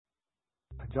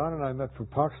John and I met for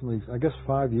approximately, I guess,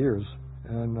 5 years,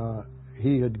 and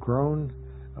he had grown.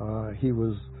 He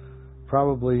was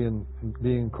probably in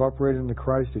being incorporated into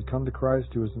Christ. He'd come to Christ.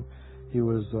 He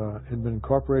had been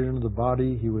incorporated into the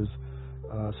body. He was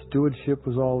stewardship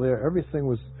was all there. Everything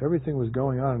was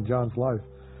going on in John's life,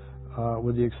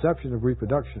 with the exception of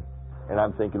reproduction. And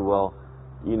I'm thinking, well,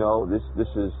 this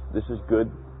is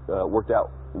good. Worked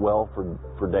out well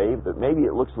for Dave, but maybe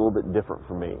it looks a little bit different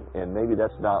for me, and maybe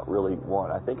that's not really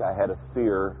one. I think I had a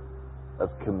fear of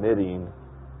committing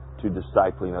to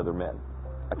discipling other men.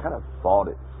 I kind of fought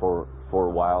it for a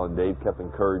while, and Dave kept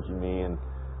encouraging me, and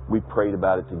we prayed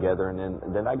about it together,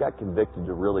 and then I got convicted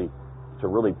to really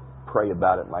pray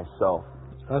about it myself.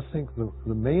 I think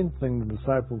the main thing the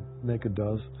disciple maker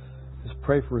does is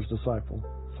pray for his disciple.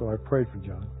 So I prayed for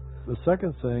John. The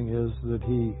second thing is that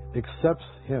he accepts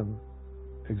him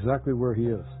exactly where he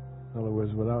is. In other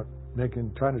words, without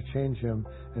trying to change him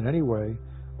in any way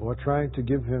or trying to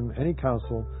give him any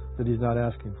counsel that he's not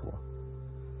asking for.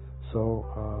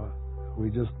 So we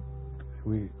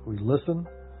listen,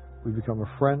 we become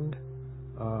a friend,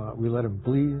 we let him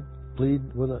bleed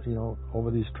with it,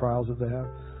 over these trials that they have,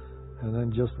 and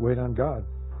then just wait on God.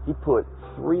 He put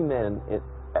three men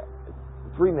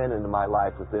into my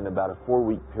life within about a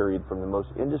 4-week period from the most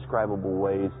indescribable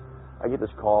ways. I get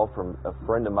this call from a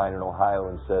friend of mine in Ohio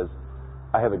and says,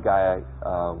 I have a guy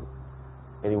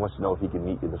and he wants to know if he can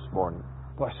meet you this morning.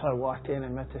 Boy, so I walked in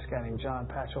and met this guy named John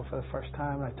Patchell for the first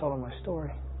time, and I told him my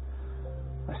story.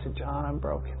 I said, John, I'm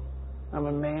broken. I'm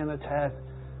a man that's had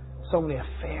so many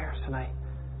affairs, and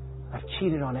I've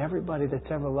cheated on everybody that's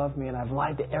ever loved me, and I've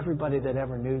lied to everybody that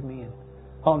ever knew me. And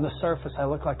on the surface, I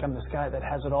look like I'm this guy that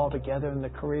has it all together, and the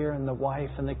career and the wife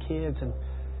and the kids, and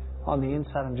on the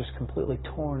inside, I'm just completely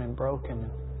torn and broken,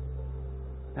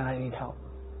 and I need help.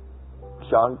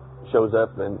 Sean shows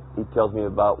up and he tells me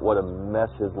about what a mess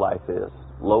his life is,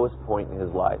 lowest point in his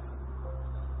life.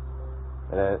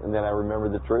 And then I remember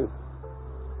the truth.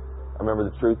 I remember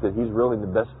the truth that he's really in the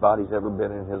best spot he's ever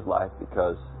been in his life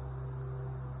because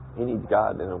he needs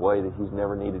God in a way that he's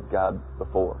never needed God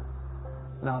before.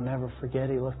 And I'll never forget,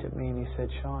 he looked at me and he said,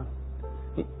 Sean,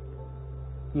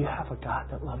 you have a God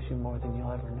that loves you more than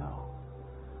you'll ever know.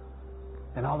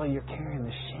 And although you're carrying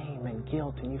the shame and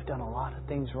guilt and you've done a lot of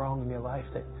things wrong in your life,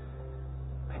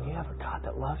 and you have a God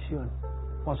that loves you and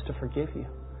wants to forgive you.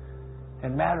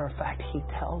 And matter of fact, he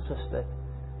tells us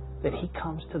that he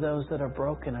comes to those that are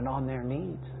broken and on their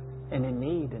needs and in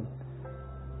need.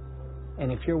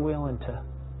 And if you're willing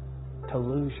to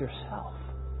lose yourself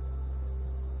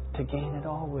to gain it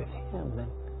all with him, then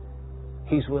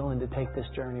he's willing to take this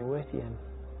journey with you. And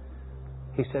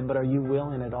he said, but are you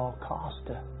willing at all costs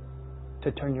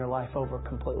to turn your life over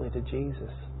completely to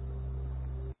Jesus?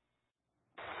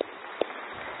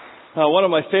 One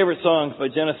of my favorite songs by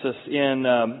Genesis in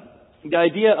the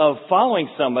idea of following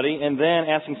somebody and then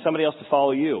asking somebody else to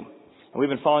follow you. And we've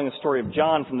been following the story of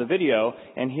John from the video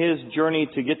and his journey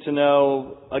to get to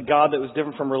know a God that was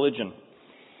different from religion.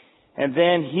 And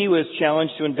then he was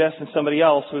challenged to invest in somebody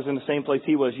else who was in the same place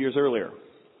he was years earlier.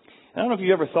 And I don't know if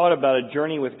you ever thought about a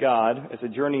journey with God as a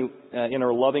journey in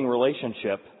a loving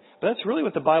relationship, but that's really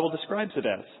what the Bible describes it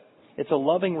as. It's a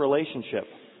loving relationship.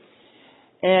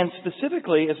 And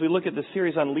specifically, as we look at the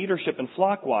series on leadership and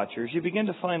flock watchers, you begin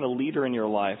to find a leader in your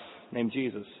life named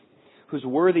Jesus, who's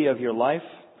worthy of your life,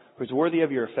 who's worthy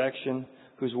of your affection,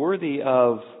 who's worthy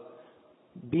of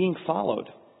being followed.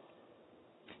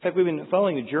 In fact, we've been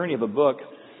following the journey of a book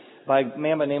by a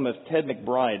man by the name of Ted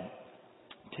McBride.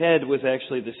 Ted was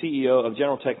actually the CEO of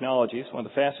General Technologies, one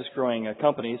of the fastest growing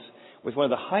companies, with one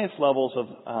of the highest levels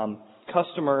of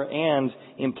customer and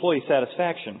employee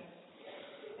satisfaction.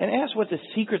 And asked what the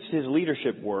secrets to his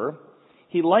leadership were,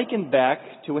 he likened back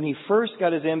to when he first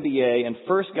got his MBA and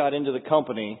first got into the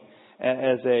company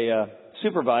as a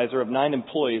supervisor of 9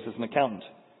 employees as an accountant.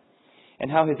 And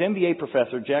how his MBA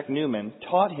professor, Jack Newman,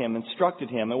 taught him,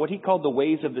 instructed him in what he called the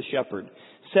ways of the shepherd,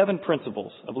 7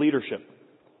 principles of leadership.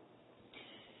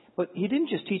 But he didn't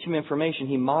just teach him information,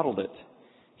 he modeled it.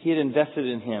 He had invested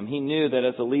in him. He knew that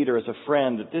as a leader, as a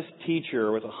friend, that this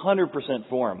teacher was 100%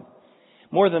 for him.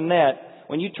 More than that,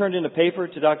 when you turned in a paper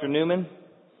to Dr. Newman,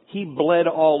 he bled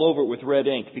all over it with red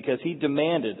ink because he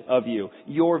demanded of you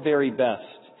your very best.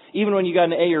 Even when you got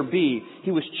an A or B,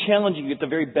 he was challenging you to get the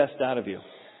very best out of you.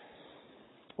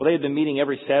 Well, they had been meeting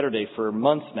every Saturday for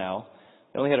months now.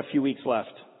 They only had a few weeks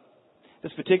left.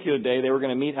 This particular day, they were going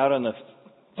to meet out on the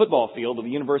football field of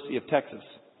the University of Texas.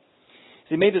 As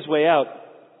he made his way out,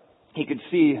 he could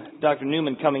see Dr.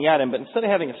 Newman coming at him, but instead of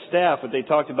having a staff that they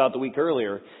talked about the week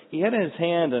earlier, he had in his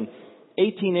hand an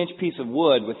 18-inch piece of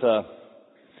wood with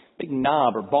big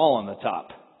knob or ball on the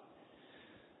top.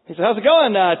 He said, "How's it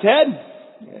going,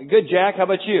 Ted?" "Good, Jack. How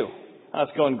about you?" "Oh,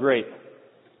 it's going great."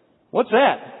 "What's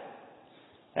that?"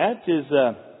 "That is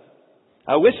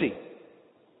a wissy."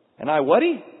 "And I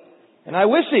whatty?" "And I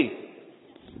wissy."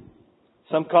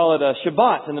 Some call it a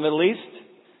Shabbat in the Middle East.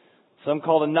 Some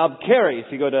call it a knobkerrie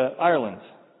if you go to Ireland.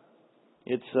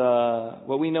 It's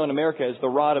what we know in America as the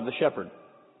rod of the shepherd.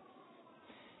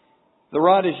 The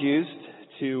rod is used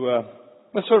to,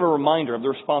 it's sort of a reminder of the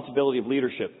responsibility of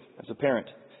leadership as a parent,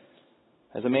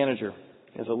 as a manager,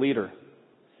 as a leader.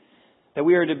 That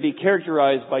we are to be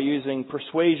characterized by using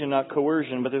persuasion, not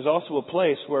coercion, but there's also a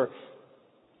place where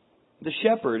the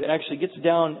shepherd actually gets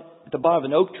down at the bottom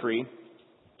of an oak tree.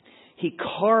 He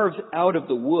carves out of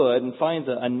the wood and finds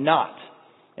a knot.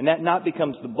 And that knot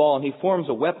becomes the ball, and he forms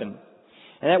a weapon.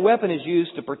 And that weapon is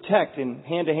used to protect in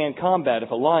hand-to-hand combat if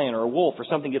a lion or a wolf or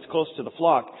something gets close to the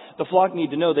flock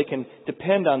need to know they can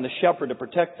depend on the shepherd to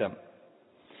protect them.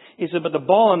 He said, but the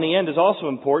ball in the end is also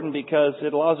important because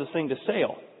it allows this thing to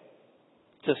sail.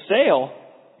 To sail,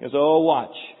 he goes, "Oh,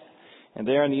 watch." And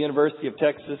there on the University of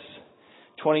Texas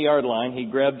 20-yard line, he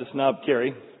grabbed this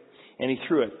knobkerrie and he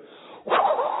threw it.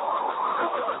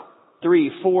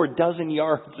 3-4 dozen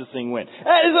yards this thing went.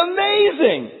 That is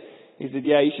amazing! He said,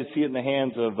 "Yeah, you should see it in the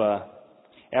hands of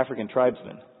African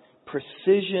tribesmen."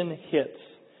 Precision hits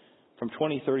from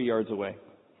 20, 30 yards away.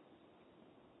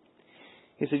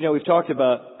 He said, we've talked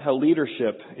about how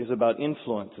leadership is about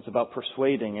influence. It's about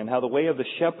persuading, and how the way of the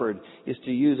shepherd is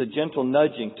to use a gentle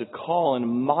nudging to call and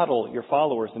model your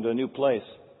followers into a new place.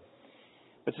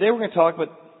 But today we're going to talk about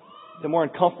the more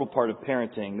uncomfortable part of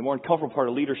parenting, the more uncomfortable part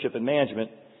of leadership and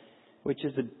management, which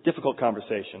is the difficult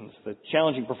conversations, the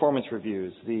challenging performance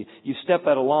reviews, you step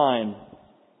out of line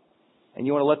and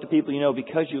you want to let the people you know,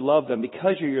 because you love them,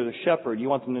 because you're the shepherd, you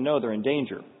want them to know they're in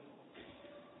danger.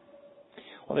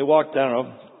 Well, they walked,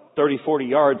 30, 40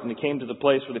 yards, and they came to the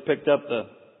place where they picked up the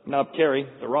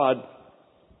knobkerrie, the rod.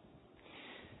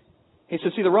 He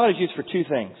said, "See, the rod is used for two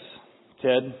things,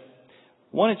 Ted.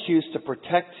 One, it's used to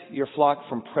protect your flock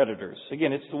from predators.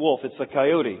 Again, it's the wolf, it's the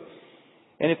coyote.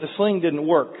 And if the sling didn't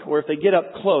work, or if they get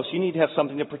up close, you need to have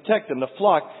something to protect them. The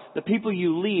flock, the people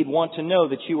you lead want to know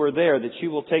that you are there, that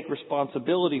you will take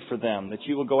responsibility for them, that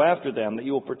you will go after them, that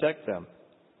you will protect them."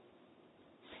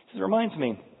 It reminds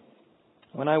me,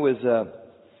 when I was,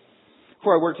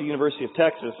 before I worked at the University of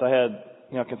Texas, I had,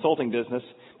 a consulting business.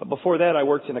 But before that, I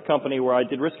worked in a company where I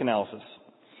did risk analysis.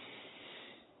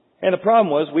 And the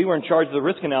problem was we were in charge of the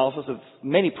risk analysis of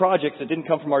many projects that didn't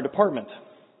come from our department.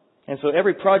 And so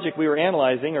every project we were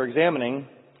analyzing or examining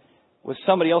was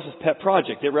somebody else's pet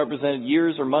project. It represented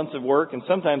years or months of work, and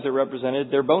sometimes it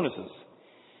represented their bonuses.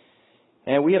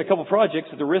 And we had a couple projects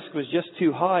that the risk was just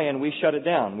too high, and we shut it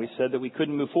down. We said that we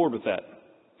couldn't move forward with that.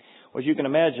 Well, as you can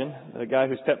imagine, the guy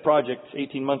whose pet project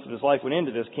 18 months of his life went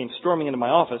into this came storming into my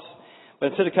office. But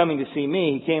instead of coming to see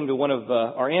me, he came to one of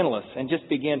our analysts and just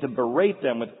began to berate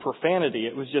them with profanity.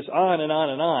 It was just on and on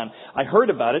and on. I heard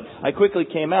about it. I quickly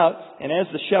came out, and as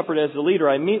the shepherd, as the leader,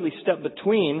 I immediately stepped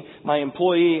between my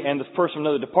employee and this person from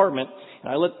another department, and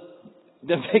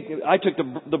I took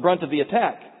the brunt of the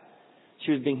attack.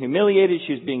 She was being humiliated.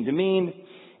 She was being demeaned.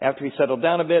 After he settled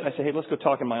down a bit, I said, "Hey, let's go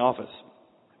talk in my office."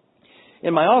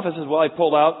 In my office is where I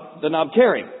pulled out the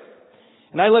knobkerrie.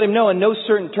 And I let him know in no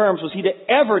certain terms was he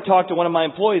to ever talk to one of my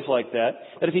employees like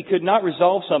that if he could not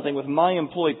resolve something with my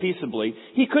employee peaceably,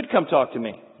 he could come talk to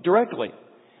me directly.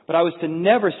 But I was to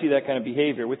never see that kind of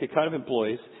behavior with the kind of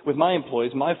employees, with my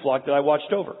employees, my flock that I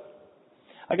watched over.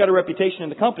 I got a reputation in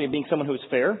the company of being someone who was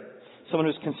fair, someone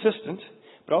who was consistent,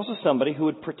 but also somebody who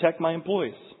would protect my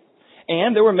employees.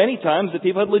 And there were many times that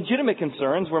people had legitimate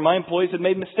concerns where my employees had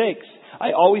made mistakes.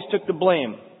 I always took the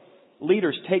blame.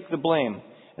 Leaders take the blame.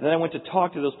 And then I went to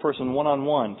talk to those person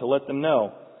one-on-one to let them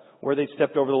know where they'd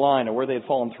stepped over the line or where they had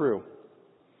fallen through.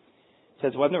 He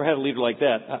says, "Well, I've never had a leader like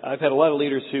that. I've had a lot of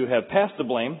leaders who have passed the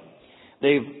blame.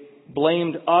 They've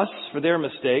blamed us for their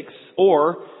mistakes,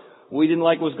 or we didn't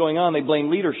like what was going on. They blamed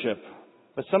leadership.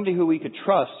 But somebody who we could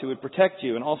trust, who would protect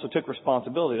you and also took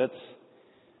responsibility,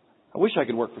 I wish I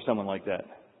could work for someone like that."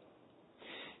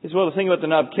 Well, the thing about the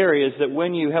knobkerrie is that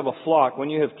when you have a flock,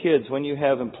 when you have kids, when you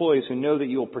have employees who know that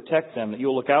you will protect them, that you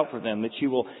will look out for them, that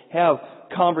you will have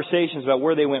conversations about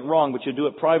where they went wrong, but you'll do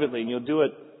it privately and you'll do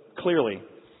it clearly,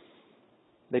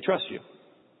 they trust you.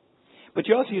 But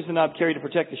you also use the knobkerrie to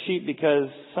protect the sheep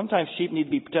because sometimes sheep need to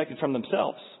be protected from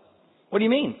themselves. What do you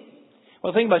mean?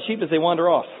 Well, the thing about sheep is they wander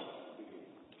off.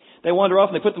 They wander off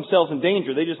and they put themselves in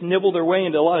danger. They just nibble their way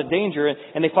into a lot of danger,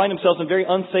 and they find themselves in very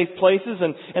unsafe places.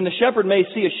 And the shepherd may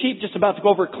see a sheep just about to go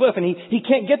over a cliff, and he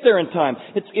can't get there in time.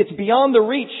 It's beyond the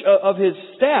reach of his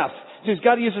staff, so he's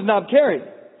got to use his knob carry.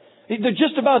 They're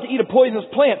just about to eat a poisonous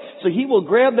plant, so he will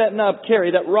grab that knob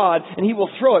carry, that rod, and he will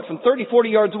throw it from 30, 40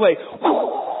 yards away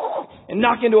and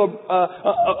knock into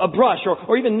a brush,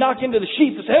 or even knock into the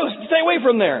sheep and say, "Oh, stay away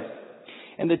from there."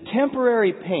 And the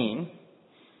temporary pain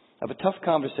of a tough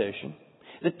conversation,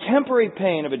 the temporary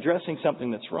pain of addressing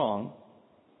something that's wrong,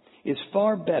 is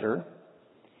far better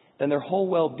than their whole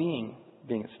well-being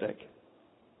being at stake.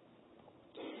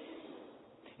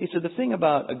 He said the thing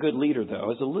about a good leader,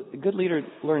 though, is a good leader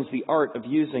learns the art of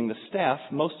using the staff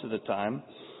most of the time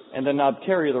and the knob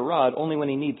carry, the rod, only when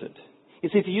he needs it. You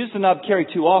see, if you use the knob carry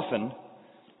too often,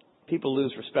 people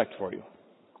lose respect for you.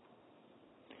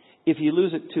 If you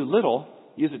use it too little,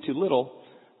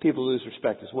 people lose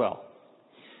respect as well.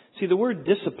 See, the word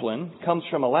discipline comes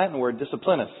from a Latin word,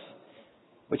 disciplinus,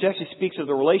 which actually speaks of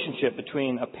the relationship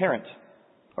between a parent,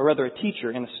 or rather a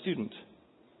teacher, and a student.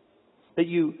 That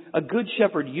a good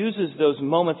shepherd uses those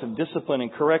moments of discipline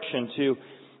and correction to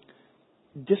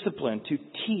discipline, to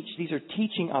teach. These are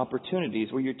teaching opportunities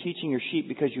where you're teaching your sheep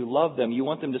because you love them. You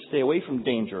want them to stay away from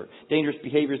danger, dangerous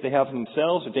behaviors they have in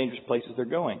themselves, or dangerous places they're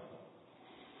going.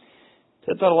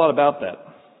 So I thought a lot about that.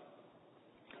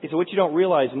 So what you don't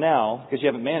realize now, because you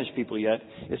haven't managed people yet,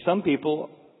 is some people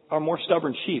are more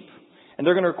stubborn sheep. And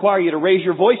they're going to require you to raise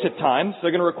your voice at times. They're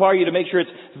going to require you to make sure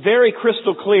it's very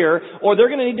crystal clear, or they're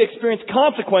going to need to experience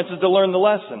consequences to learn the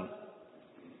lesson.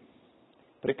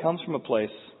 But it comes from a place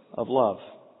of love,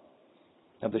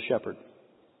 of the shepherd.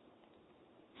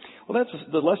 Well,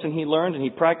 that's the lesson he learned, and he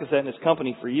practiced that in his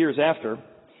company for years after.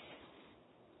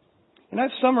 And I've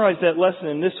summarized that lesson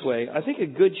in this way. I think a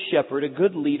good shepherd, a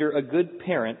good leader, a good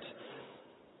parent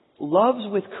loves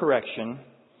with correction,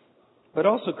 but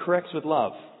also corrects with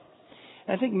love.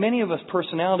 And I think many of us,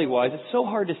 personality-wise, it's so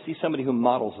hard to see somebody who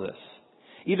models this.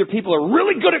 Either people are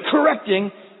really good at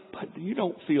correcting, but you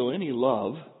don't feel any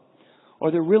love,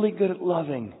 or they're really good at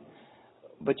loving,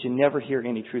 but you never hear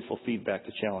any truthful feedback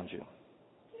to challenge you.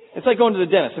 It's like going to the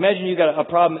dentist. Imagine you got a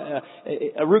problem,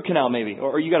 a root canal maybe,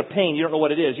 or you got a pain, you don't know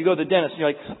what it is. You go to the dentist and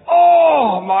you're like,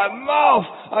 "Oh, my mouth!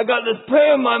 I got this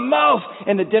pain in my mouth!"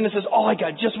 And the dentist says, "Oh, I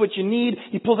got just what you need."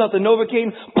 He pulls out the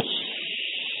Novocaine.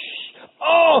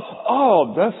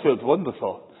 Oh, that feels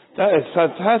wonderful. That is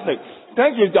fantastic.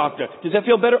 Thank you, doctor. Does that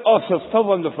feel better? Oh, it feels so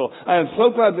wonderful. I am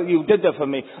so glad that you did that for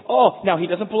me. Oh, now he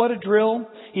doesn't pull out a drill.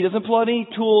 He doesn't pull out any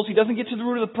tools. He doesn't get to the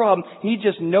root of the problem. He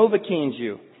just Novocaines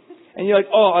you. And you're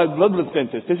like, "Oh, I love this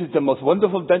dentist. This is the most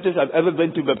wonderful dentist I've ever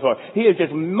been to before. He is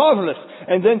just marvelous."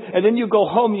 And then you go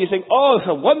home and you think, "Oh,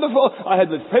 so wonderful. I had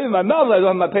this pain in my mouth. I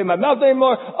don't have my pain in my mouth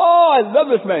anymore. Oh, I love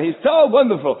this man. He's so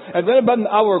wonderful." And then about an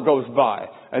hour goes by.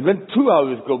 And then 2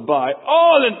 hours go by.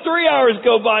 Oh, then 3 hours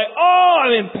go by. "Oh,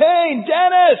 I'm in pain,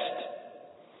 dentist."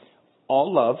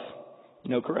 All love,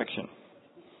 no correction.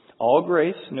 All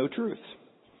grace, no truth.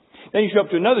 Then you show up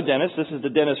to another dentist. This is the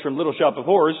dentist from Little Shop of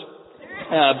Horrors.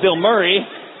 Bill Murray,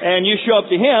 and you show up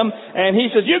to him, and he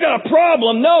says, "You got a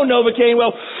problem." "No, Novocaine."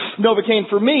 "Well, Novocaine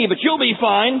for me, but you'll be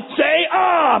fine." Say,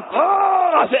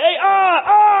 say,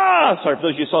 Sorry for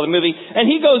those of you who saw the movie. And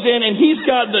he goes in, and he's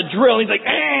got the drill. He's like,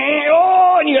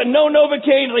 "Oh," and you got no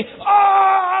Novocaine. He's like,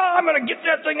 "Oh, I'm going to get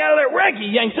that thing out of there." Whack, he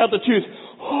yanks out the tooth.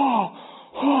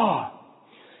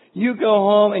 You go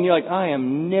home, and you're like, "I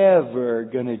am never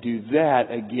going to do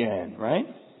that again," right?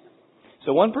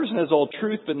 So one person has all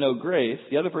truth but no grace.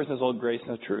 The other person has all grace,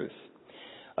 no truth.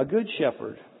 A good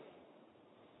shepherd,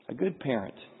 a good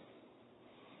parent,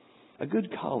 a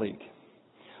good colleague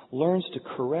learns to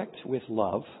correct with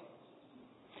love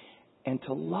and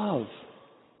to love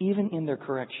even in their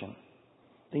correction.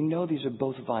 They know these are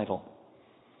both vital.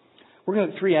 We're going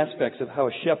to look at three aspects of how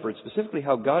a shepherd, specifically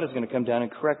how God is going to come down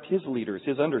and correct his leaders,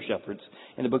 his under-shepherds,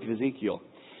 in the book of Ezekiel.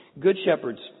 Good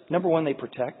shepherds, number one, they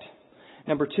protect.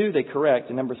 Number two, they correct.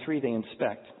 And number three, they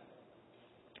inspect.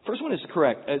 First one is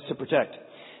to protect.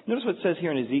 Notice what it says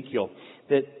here in Ezekiel,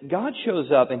 that God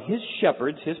shows up and his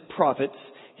shepherds, his prophets,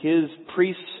 his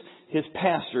priests, his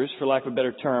pastors, for lack of a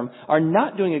better term, are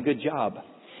not doing a good job.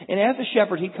 And as a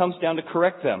shepherd, he comes down to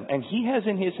correct them. And he has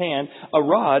in his hand a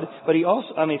rod, staff, but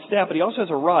he also has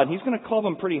a rod. He's going to club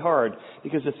them pretty hard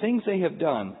because the things they have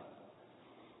done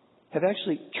have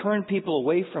actually turned people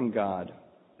away from God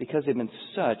because they've been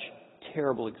such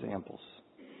terrible examples.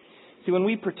 See, when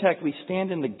we protect, we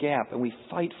stand in the gap and we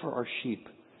fight for our sheep.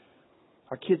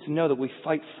 Our kids know that we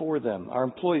fight for them. Our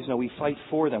employees know we fight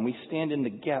for them. We stand in the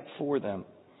gap for them.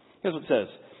 Here's what it says.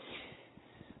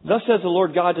 Thus says the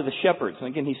Lord God to the shepherds. And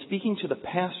again, he's speaking to the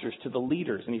pastors, to the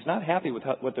leaders, and he's not happy with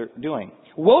what they're doing.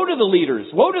 Woe to the leaders!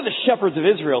 Woe to the shepherds of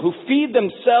Israel who feed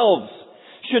themselves!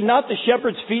 Should not the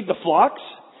shepherds feed the flocks?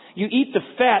 You eat the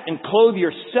fat and clothe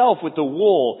yourself with the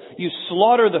wool. You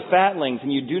slaughter the fatlings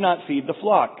and you do not feed the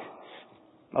flock.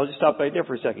 I'll just stop right there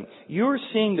for a second. You're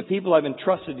seeing the people I've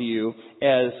entrusted to you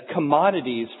as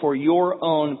commodities for your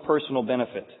own personal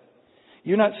benefit.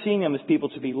 You're not seeing them as people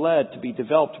to be led, to be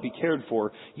developed, to be cared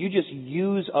for. You just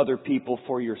use other people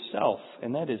for yourself.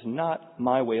 And that is not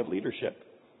my way of leadership.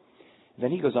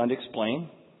 Then he goes on to explain.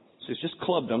 So he's just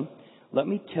clubbed them. Let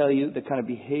me tell you the kind of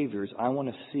behaviors I want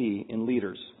to see in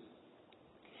leaders.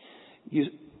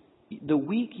 The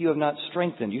weak you have not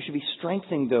strengthened. You should be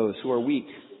strengthening those who are weak.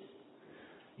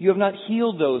 You have not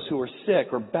healed those who are sick,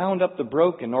 or bound up the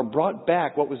broken, nor brought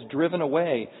back what was driven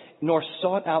away, nor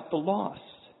sought out the lost.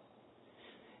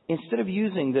 Instead of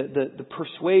using the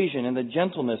persuasion and the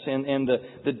gentleness and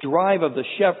the drive of the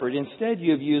shepherd, instead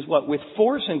you have used what? With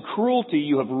force and cruelty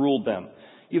you have ruled them.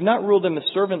 You've not ruled them as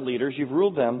servant leaders. You've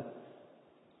ruled them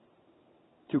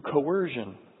through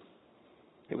coercion.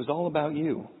 It was all about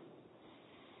you.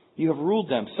 You have ruled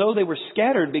them. So they were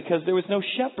scattered because there was no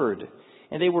shepherd.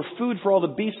 And they were food for all the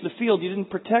beasts of the field. You didn't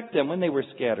protect them when they were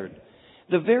scattered.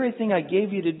 The very thing I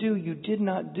gave you to do, you did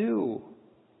not do.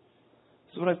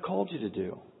 This is what I've called you to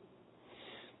do.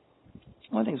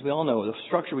 One of the things we all know, the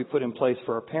structure we put in place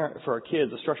for our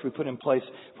kids, the structure we put in place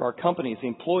for our companies, the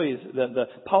employees, the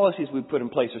policies we put in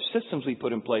place, or systems we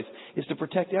put in place, is to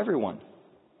protect everyone.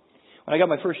 When I got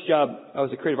my first job, I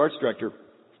was a creative arts director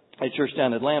at a church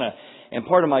down in Atlanta. And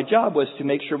part of my job was to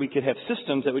make sure we could have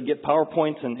systems that would get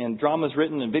PowerPoints and dramas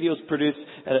written and videos produced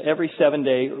at every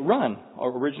 7-day run,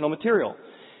 or original material.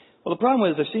 Well, the problem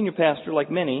was the senior pastor, like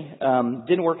many,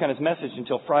 didn't work on his message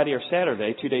until Friday or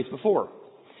Saturday, 2 days before.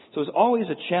 So it was always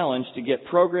a challenge to get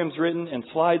programs written and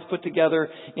slides put together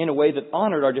in a way that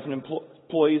honored our different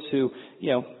employees who,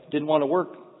 didn't want to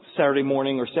work Saturday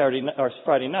morning or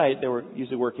Friday night. They were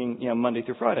usually working, Monday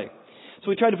through Friday. So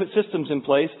we tried to put systems in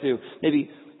place to maybe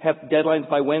have deadlines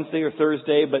by Wednesday or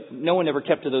Thursday, but no one ever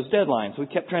kept to those deadlines. We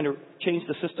kept trying to change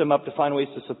the system up to find ways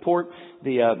to support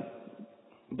the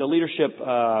leadership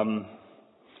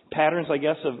patterns, I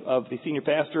guess, of the senior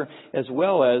pastor, as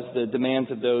well as the demands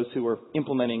of those who were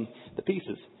implementing the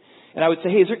pieces. And I would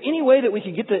say, hey, is there any way that we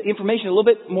could get the information a little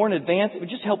bit more in advance? It would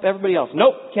just help everybody else.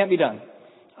 Nope, can't be done.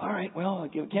 All right, well,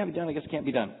 it can't be done. I guess it can't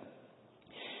be done.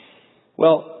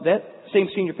 Well, that same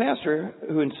senior pastor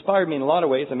who inspired me in a lot of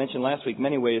ways, I mentioned last week,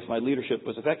 many ways my leadership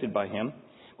was affected by him.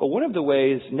 But one of the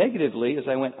ways negatively is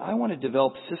I want to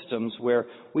develop systems where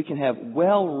we can have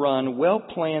well-run,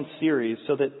 well-planned series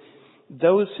so that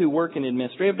those who work in the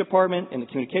administrative department, in the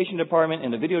communication department,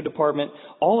 in the video department,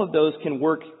 all of those can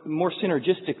work more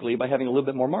synergistically by having a little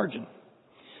bit more margin.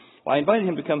 Well, I invited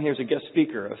him to come here as a guest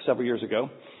speaker several years ago.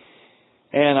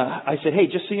 And I said, hey,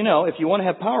 just so you know, if you want to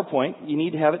have PowerPoint, you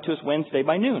need to have it to us Wednesday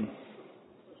by noon.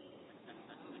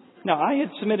 Now, I had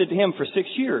submitted to him for 6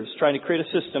 years trying to create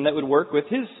a system that would work with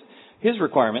his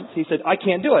requirements. He said, I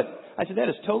can't do it. I said, that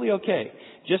is totally okay.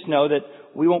 Just know that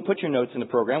we won't put your notes in the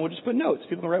program. We'll just put notes.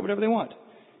 People can write whatever they want.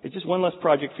 It's just one less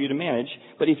project for you to manage.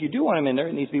 But if you do want them in there,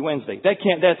 it needs to be Wednesday.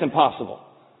 That's impossible.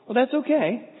 Well, that's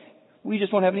okay. We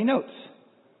just won't have any notes.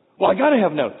 Well, I got to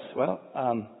have notes. Well,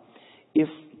 if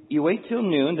you wait till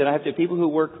noon, then I have to have people who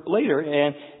work later,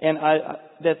 and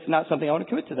that's not something I want to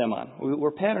commit to them on.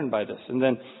 We're patterned by this. And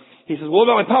then he says, what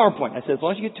about my PowerPoint? I said, as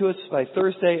long as you get to us by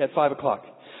Thursday at 5 o'clock.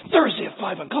 Thursday at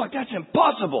 5 o'clock? That's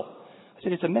impossible. I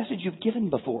said, it's a message you've given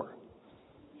before.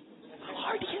 How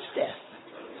hard is this?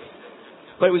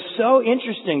 But it was so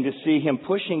interesting to see him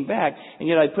pushing back, and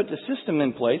yet I put the system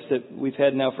in place that we've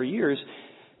had now for years.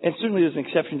 And certainly there's an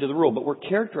exception to the rule, but we're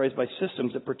characterized by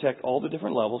systems that protect all the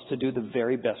different levels to do the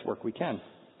very best work we can.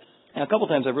 And a couple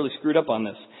times I've really screwed up on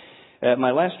this. At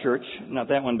my last church, not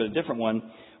that one, but a different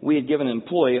one, we had given an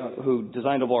employee who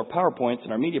designed all our PowerPoints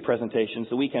and our media presentations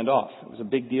the weekend off. It was a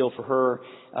big deal for her.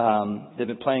 They'd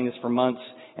been planning this for months,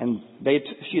 and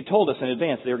she had told us in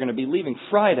advance they were going to be leaving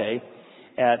Friday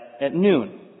at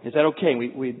noon. Is that okay?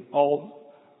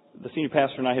 The senior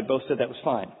pastor and I had both said that was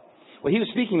fine. Well, he was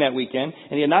speaking that weekend,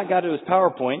 and he had not got to his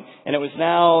PowerPoint, and it was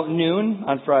now noon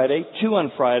on Friday, 2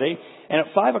 on Friday, and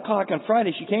at 5 o'clock on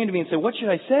Friday, she came to me and said, what should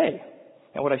I say?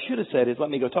 And what I should have said is, let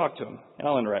me go talk to him, and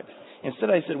I'll interact.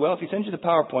 Instead, I said, well, if he sends you the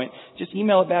PowerPoint, just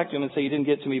email it back to him and say you didn't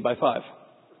get it to me by 5.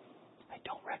 I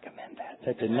don't recommend that.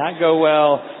 That did not go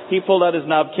well. He pulled out his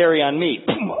knob carry on me.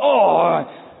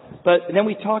 But then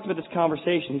we talked about this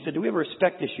conversation. He said, do we have a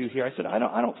respect issue here? I said, I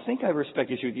don't think I have a respect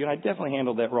issue with you, and I definitely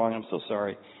handled that wrong. I'm so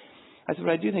sorry. I said,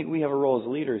 but I do think we have a role as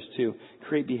leaders to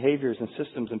create behaviors and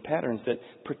systems and patterns that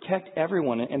protect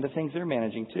everyone and the things they're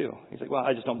managing too. He's like, well,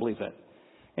 I just don't believe that.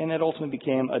 And that ultimately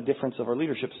became a difference of our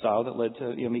leadership style that led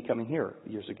to me coming here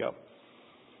years ago.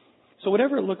 So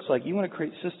whatever it looks like, you want to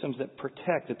create systems that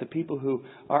protect, that the people who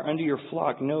are under your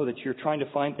flock know that you're trying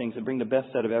to find things that bring the best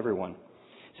out of everyone.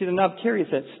 See, the knob carries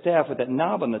that staff with that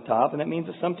knob on the top, and that means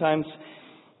that sometimes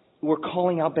we're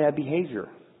calling out bad behavior.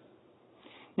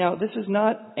 Now, this is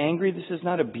not angry. This is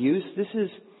not abuse. This is,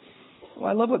 well,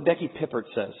 I love what Becky Pippert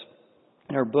says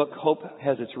in her book, Hope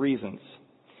Has Its Reasons.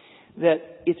 That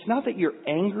it's not that you're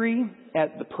angry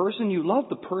at the person. You love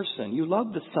the person. You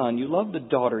love the son. You love the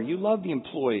daughter. You love the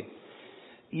employee.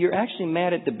 You're actually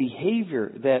mad at the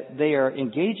behavior that they are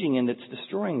engaging in that's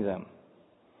destroying them.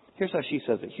 Here's how she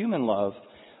says it. Human love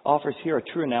offers here a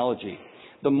true analogy.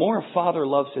 The more a father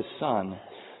loves his son,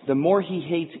 the more he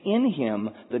hates in him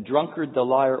the drunkard, the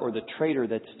liar, or the traitor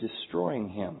that's destroying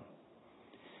him.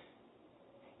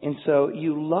 And so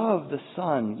you love the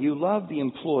son, you love the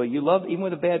employee, you love, even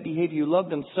with a bad behavior, you love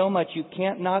them so much you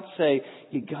can't not say,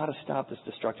 you got to stop this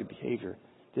destructive behavior.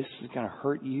 This is going to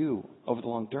hurt you over the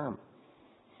long term.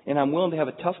 And I'm willing to have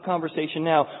a tough conversation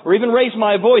now, or even raise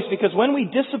my voice, because when we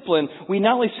discipline, we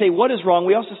not only say what is wrong,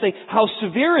 we also say how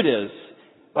severe it is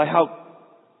by how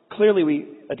clearly we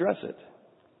address it.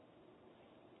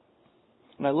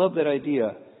 And I love that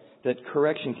idea that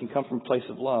correction can come from a place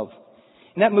of love.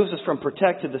 And that moves us from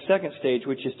protect to the second stage,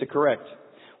 which is to correct.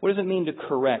 What does it mean to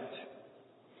correct?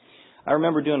 I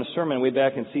remember doing a sermon way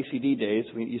back in CCD days.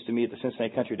 We used to meet at the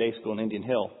Cincinnati Country Day School in Indian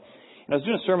Hill. And I was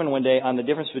doing a sermon one day on the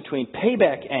difference between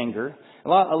payback anger. A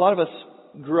lot of us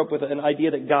grew up with an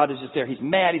idea that God is just there. He's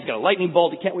mad. He's got a lightning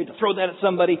bolt. He can't wait to throw that at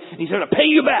somebody. And he's going to pay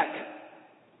you back.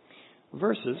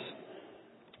 Versus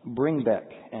bring back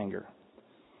anger.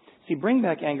 See, bring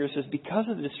back anger says, because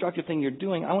of the destructive thing you're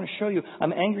doing, I want to show you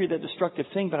I'm angry at that destructive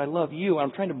thing, but I love you.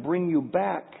 I'm trying to bring you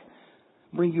back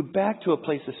to a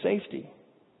place of safety.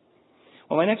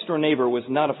 Well, my next door neighbor was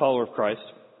not a follower of Christ,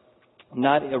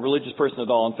 not a religious person at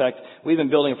all. In fact, we've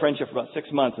been building a friendship for about 6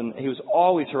 months, and he was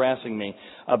always harassing me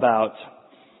about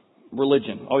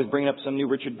religion, always bringing up some new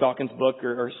Richard Dawkins book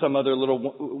or some other little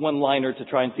one-liner to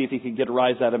try and see if he could get a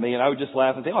rise out of me. And I would just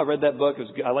laugh and say, oh, I read that book. It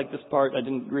was good. I like this part. I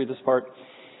didn't agree with this part.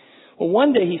 Well,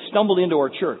 one day he stumbled into our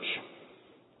church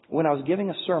when I was giving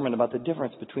a sermon about the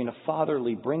difference between a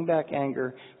fatherly bring back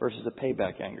anger versus a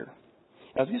payback anger.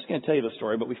 I was just going to tell you the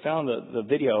story, but we found the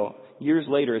video years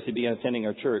later as he began attending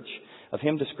our church of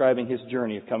him describing his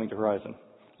journey of coming to Horizon.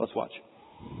 Let's watch.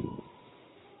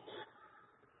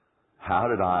 How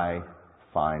did I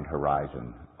find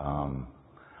Horizon?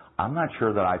 I'm not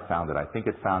sure that I found it. I think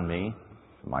it found me.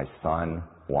 My son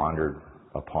wandered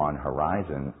upon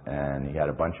Horizon, and he had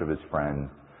a bunch of his friends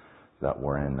that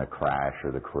were in the crash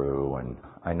or the crew, and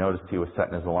I noticed he was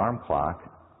setting his alarm clock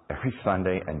every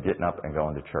Sunday and getting up and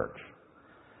going to church.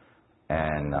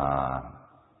 And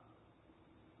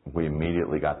we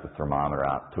immediately got the thermometer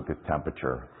out, took his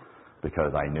temperature,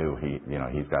 because I knew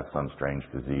he's got some strange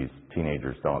disease.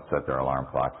 Teenagers don't set their alarm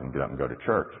clocks and get up and go to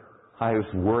church. I was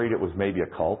worried it was maybe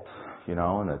a cult,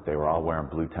 and that they were all wearing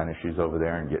blue tennis shoes over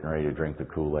there and getting ready to drink the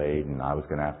Kool-Aid, and I was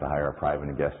going to have to hire a private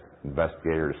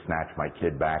investigator to snatch my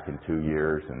kid back in 2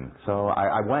 years. And so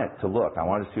I went to look. I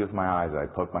wanted to see with my eyes.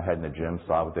 I poked my head in the gym,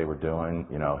 saw what they were doing.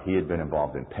 He had been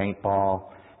involved in paintball.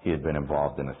 He had been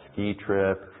involved in a ski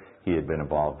trip. He had been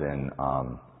involved in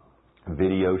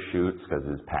video shoots because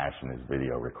his passion is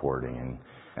video recording.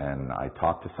 And I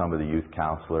talked to some of the youth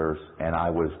counselors, and I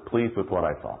was pleased with what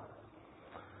I saw.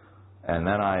 And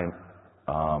then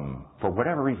for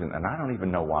whatever reason, and I don't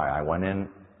even know why, I went in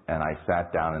and I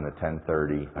sat down in the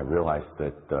 10:30. I realized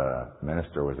that the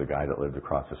minister was a guy that lived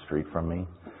across the street from me,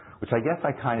 which I guess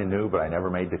I kind of knew, but I never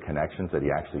made the connections that he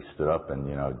actually stood up and,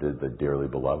 did the dearly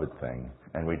beloved thing.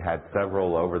 And we'd had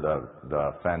several over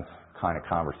the fence kind of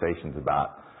conversations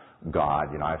about God.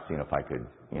 I've seen if I could,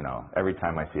 every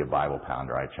time I see a Bible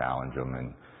pounder, I challenge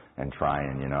them and try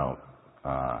and,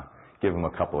 give him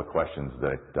a couple of questions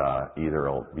that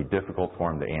either will be difficult for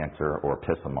him to answer or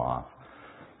piss him off.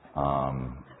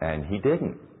 And he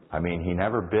didn't. He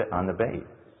never bit on the bait.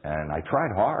 And I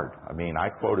tried hard. I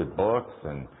quoted books,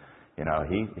 and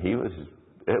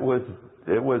it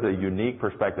was a unique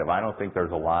perspective. I don't think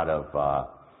there's a lot of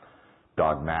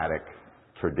dogmatic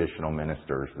traditional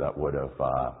ministers that would have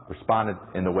responded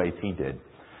in the ways he did.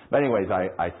 But anyways,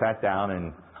 I sat down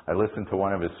and I listened to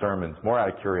one of his sermons more out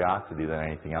of curiosity than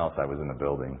anything else. I was in the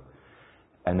building,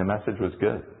 and the message was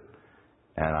good.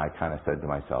 And I kind of said to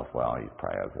myself, well, he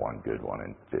probably has one good one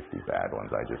and 50 bad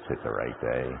ones. I just hit the right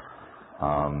day.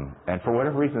 And for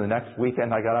whatever reason, the next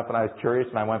weekend I got up and I was curious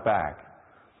and I went back.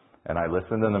 And I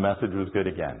listened and the message was good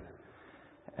again.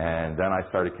 And then I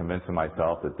started convincing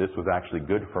myself that this was actually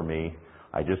good for me.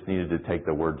 I just needed to take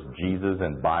the words Jesus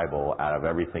and Bible out of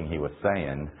everything he was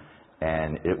saying.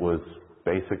 And it was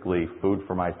basically food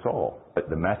for my soul. But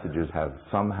the messages have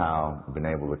somehow been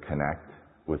able to connect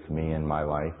with me in my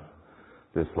life.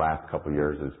 This last couple of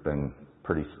years has been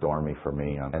pretty stormy for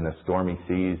me. And the Stormy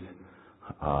Seas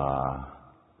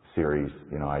series,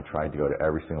 I tried to go to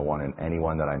every single one, and any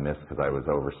one that I missed because I was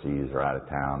overseas or out of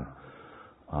town,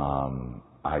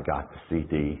 I got the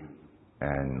CD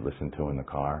and listened to in the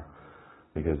car,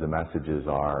 because the messages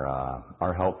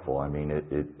are helpful. I mean,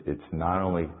 it's not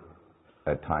only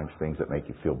at times things that make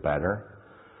you feel better,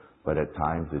 but at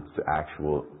times it's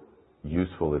actual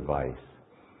useful advice.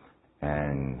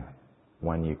 And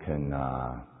when you can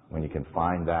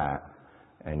find that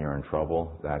and you're in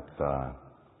trouble, that's a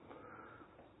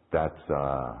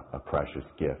precious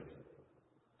gift.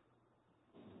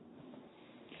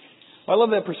 I love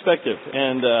that perspective,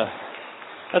 and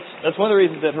that's one of the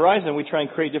reasons at Horizon we try and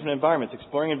create different environments,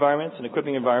 exploring environments and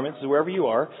equipping environments. So wherever you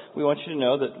are, we want you to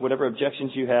know that whatever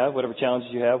objections you have, whatever challenges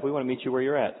you have, we want to meet you where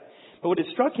you're at. But what had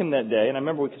struck him that day, and I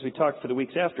remember because we talked for the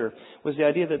weeks after, was the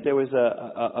idea that there was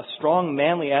a strong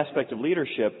manly aspect of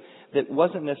leadership that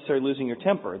wasn't necessarily losing your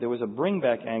temper. There was a bring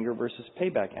back anger versus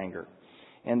payback anger.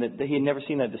 And that he had never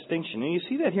seen that distinction. And you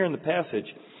see that here in the passage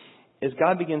as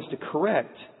God begins to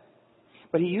correct.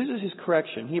 But he uses his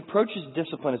correction. He approaches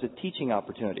discipline as a teaching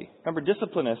opportunity. Remember,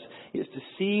 discipline is to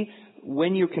see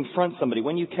when you confront somebody,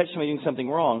 when you catch somebody doing something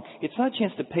wrong. It's not a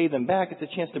chance to pay them back. It's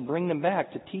a chance to bring them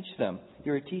back, to teach them.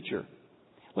 You're a teacher.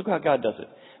 Look how God does it.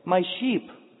 My sheep,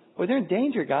 well, they're in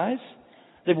danger, guys.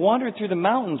 They've wandered through the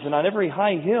mountains and on every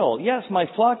high hill. Yes, my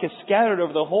flock is scattered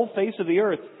over the whole face of the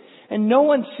earth. And no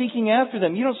one's seeking after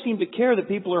them. You don't seem to care that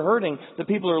people are hurting, that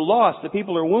people are lost, that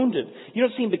people are wounded. You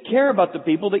don't seem to care about the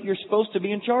people that you're supposed to be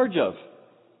in charge of.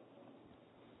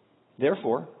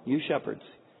 Therefore, you shepherds,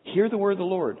 hear the word of the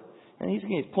Lord. And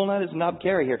he's pulling out his knob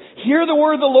carry here. Hear the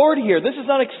word of the Lord here. This is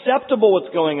not acceptable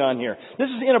what's going on here. This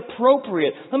is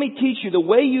inappropriate. Let me teach you. The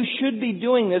way you should be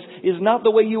doing this is not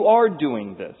the way you are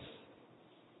doing this.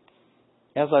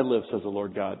 As I live, says the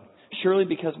Lord God. Surely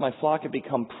because my flock had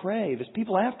become prey, there's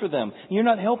people after them. And you're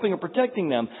not helping or protecting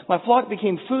them. My flock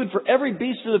became food for every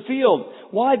beast of the field.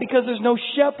 Why? Because there's no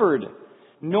shepherd.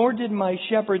 Nor did my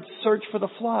shepherds search for the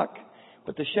flock.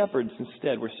 But the shepherds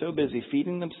instead were so busy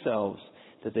feeding themselves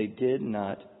that they did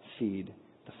not feed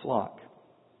the flock.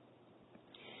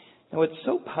 Now what's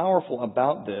so powerful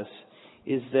about this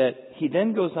is that he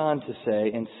then goes on to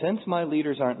say, and since my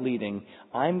leaders aren't leading,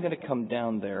 I'm going to come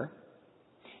down there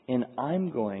and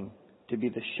I'm going to be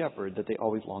the shepherd that they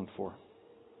always longed for.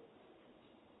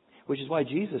 Which is why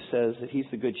Jesus says that he's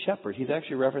the good shepherd. He's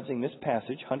actually referencing this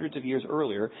passage hundreds of years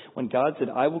earlier when God said,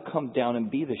 I will come down and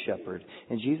be the shepherd.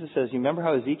 And Jesus says, you remember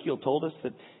how Ezekiel told us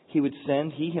that he would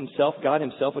send, he himself, God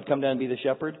himself would come down and be the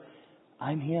shepherd?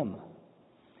 I'm him.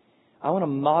 I want to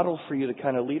model for you the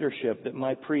kind of leadership that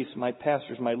my priests, my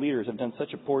pastors, my leaders have done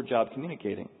such a poor job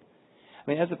communicating. I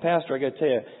mean, as a pastor, I got to tell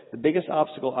you, the biggest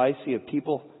obstacle I see of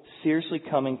people seriously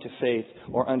coming to faith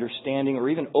or understanding or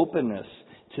even openness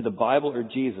to the Bible or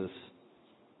Jesus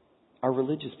are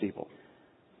religious people.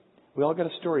 We all got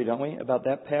a story, don't we, about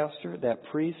that pastor, that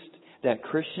priest, that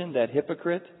Christian, that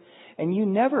hypocrite. And you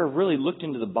never really looked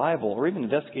into the Bible or even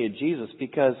investigated Jesus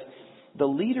because the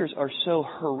leaders are so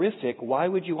horrific. Why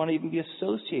would you want to even be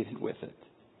associated with it?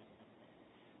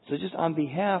 So just on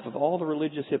behalf of all the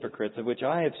religious hypocrites, of which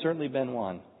I have certainly been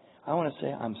one, I want to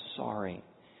say I'm sorry.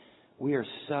 We are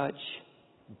such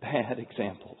bad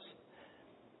examples.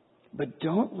 But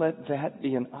don't let that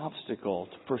be an obstacle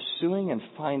to pursuing and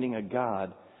finding a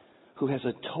God who has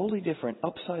a totally different,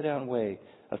 upside-down way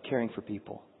of caring for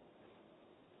people.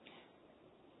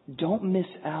 Don't miss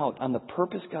out on the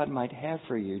purpose God might have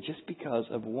for you just because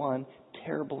of one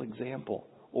terrible example,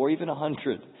 or even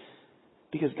 100.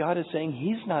 Because God is saying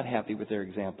He's not happy with their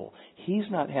example. He's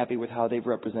not happy with how they've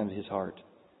represented His heart.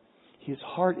 His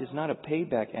heart is not a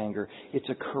payback anger. It's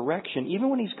a correction. Even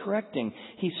when He's correcting,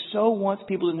 He so wants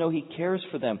people to know He cares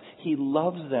for them. He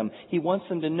loves them. He wants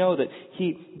them to know that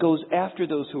He goes after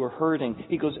those who are hurting.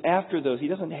 He goes after those. He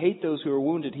doesn't hate those who are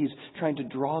wounded. He's trying to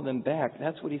draw them back.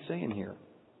 That's what He's saying here.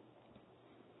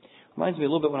 Reminds me a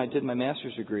little bit when I did my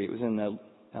master's degree. It was in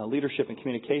leadership and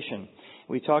communication.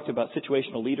 We talked about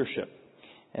situational leadership.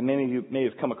 And many of you may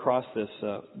have come across this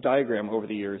diagram over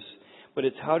the years. But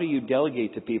it's how do you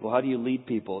delegate to people? How do you lead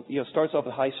people? It starts off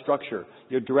with high structure.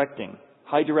 You're directing.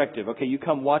 High directive. Okay, you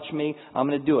come watch me. I'm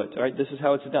going to do it. All right, this is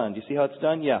how it's done. Do you see how it's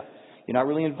done? Yeah. You're not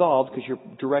really involved because you're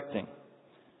directing.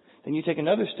 Then you take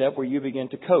another step where you begin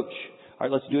to coach. All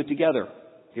right, let's do it together.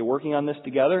 You're working on this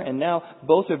together, and now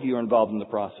both of you are involved in the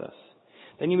process.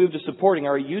 Then you move to supporting.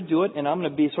 All right, you do it, and I'm going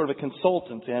to be sort of a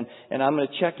consultant, and I'm going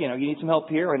to check in. You need some help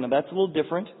here? I know that's a little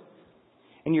different.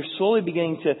 And you're slowly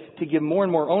beginning to give more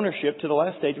and more ownership to the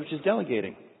last stage, which is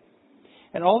delegating.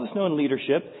 And all this known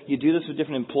leadership, you do this with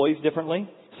different employees differently.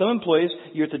 Some employees,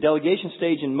 you're at the delegation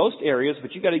stage in most areas,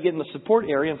 but you've got to get in the support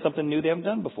area and something new they haven't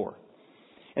done before.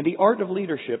 And the art of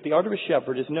leadership, the art of a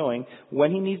shepherd, is knowing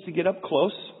when he needs to get up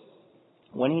close,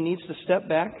 when he needs to step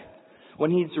back,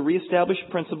 when he needs to reestablish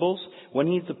principles, when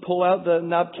he needs to pull out the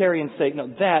knob carry and say,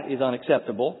 no, that is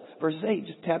unacceptable, versus, hey,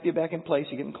 just tap you back in place,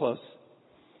 you're getting close.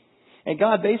 And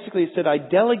God basically said, I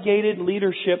delegated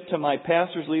leadership to my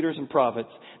pastors, leaders, and prophets.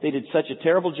 They did such a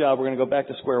terrible job, we're going to go back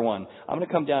to square one. I'm going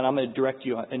to come down, I'm going to direct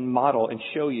you and model and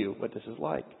show you what this is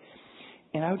like.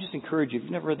 And I would just encourage you, if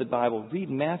you've never read the Bible, read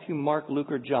Matthew, Mark,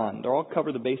 Luke, or John. They all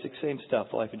cover the basic same stuff,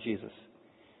 the life of Jesus.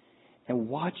 And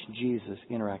watch Jesus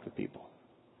interact with people.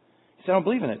 You say, I don't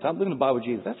believe in it. I don't believe in the Bible of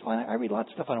Jesus. That's fine. I read lots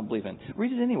of stuff I don't believe in.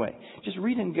 Read it anyway. Just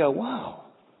read it and go, wow.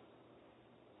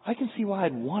 I can see why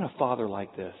I'd want a father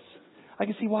like this. I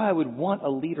can see why I would want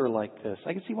a leader like this.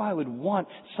 I can see why I would want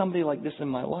somebody like this in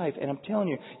my life. And I'm telling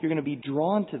you, you're going to be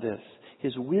drawn to this.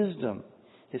 His wisdom,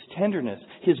 His tenderness,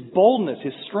 His boldness,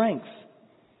 His strength.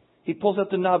 He pulls out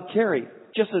the knob carry,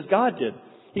 just as God did.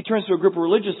 He turns to a group of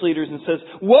religious leaders and says,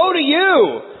 woe to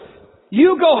you!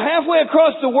 You go halfway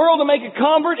across the world to make a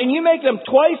convert, and you make them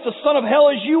twice the son of hell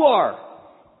as you are.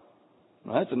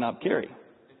 Well, that's a knob carry.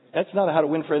 That's not how to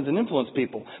win friends and influence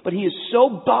people. But he is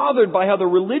so bothered by how the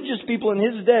religious people in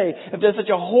his day have done such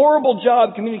a horrible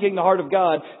job communicating the heart of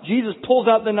God. Jesus pulls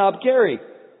out the knob carry,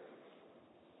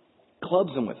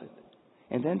 clubs them with it,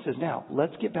 and then says, now,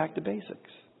 let's get back to basics.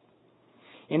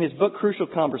 In his book, Crucial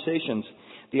Conversations,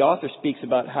 the author speaks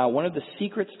about how one of the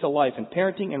secrets to life in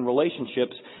parenting and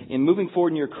relationships in moving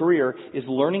forward in your career is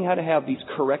learning how to have these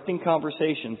correcting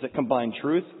conversations that combine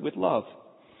truth with love.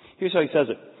 Here's how he says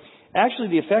it. Actually,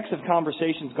 the effects of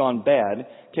conversations gone bad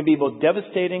can be both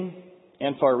devastating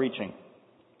and far-reaching.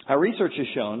 Our research has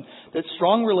shown that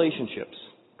strong relationships,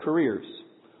 careers,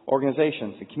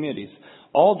 organizations, and communities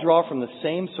all draw from the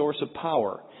same source of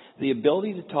power, the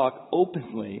ability to talk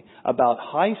openly about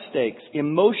high-stakes,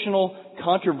 emotional,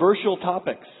 controversial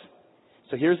topics.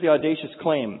 So here's the audacious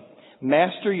claim.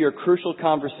 Master your crucial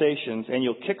conversations and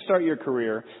you'll kickstart your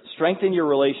career, strengthen your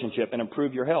relationship, and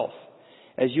improve your health.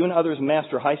 As you and others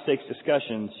master high-stakes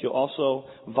discussions, you'll also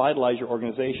vitalize your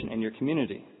organization and your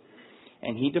community.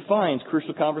 And he defines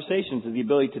crucial conversations as the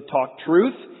ability to talk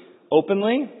truth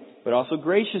openly, but also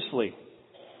graciously.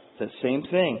 It's the same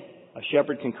thing. A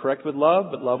shepherd can correct with love,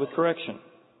 but love with correction.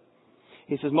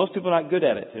 He says most people are not good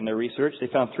at it. In their research, they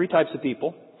found 3 types of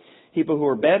people. People who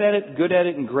are bad at it, good at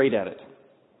it, and great at it.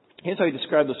 Here's how he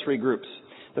described those 3 groups.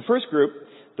 The first group,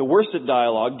 the worst at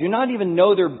dialogue, do not even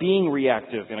know they're being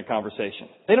reactive in a conversation.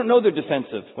 They don't know they're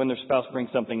defensive when their spouse brings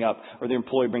something up or their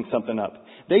employee brings something up.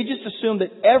 They just assume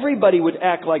that everybody would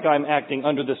act like I'm acting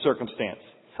under this circumstance.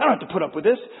 I don't have to put up with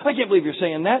this. I can't believe you're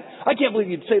saying that. I can't believe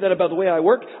you'd say that about the way I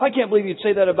work. I can't believe you'd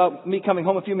say that about me coming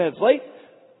home a few minutes late.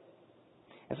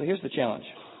 And so here's the challenge.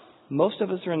 Most of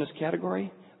us are in this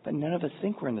category, but none of us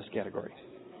think we're in this category.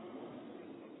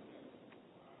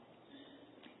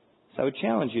 So I would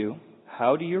challenge you,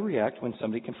 how do you react when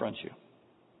somebody confronts you?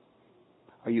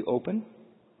 Are you open?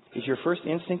 Is your first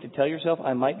instinct to tell yourself,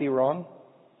 I might be wrong?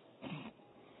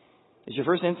 Is your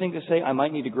first instinct to say, I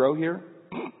might need to grow here?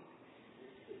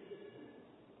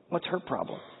 What's her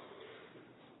problem?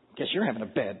 Guess you're having a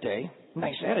bad day.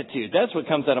 Nice attitude. That's what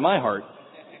comes out of my heart.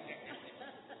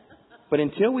 But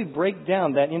until we break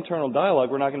down that internal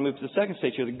dialogue, we're not going to move to the second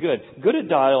stage here, the good. Good at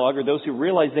dialogue are those who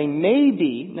realize they may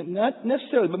be, not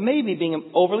necessarily, but maybe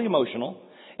being overly emotional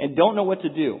and don't know what to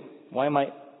do. Why am I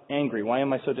angry? Why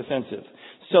am I so defensive?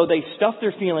 So they stuff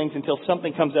their feelings until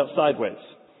something comes out sideways.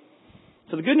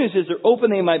 So the good news is they're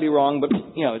open, they might be wrong, but,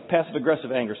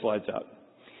 passive-aggressive anger slides out.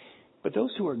 But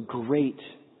those who are great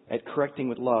at correcting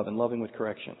with love and loving with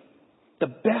correction, the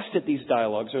best at these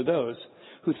dialogues are those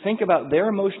who think about their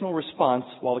emotional response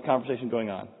while the conversation is going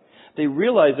on. They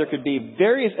realize there could be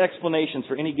various explanations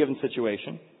for any given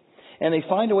situation, and they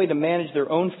find a way to manage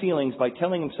their own feelings by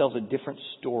telling themselves a different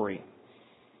story.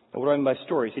 Now, what do I mean by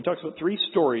stories? He talks about 3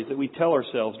 stories that we tell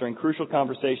ourselves during crucial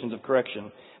conversations of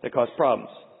correction that cause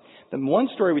problems. The one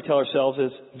story we tell ourselves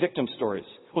is victim stories.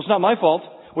 Well, it's not my fault.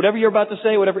 Whatever you're about to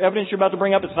say, whatever evidence you're about to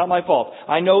bring up, it's not my fault.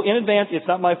 I know in advance it's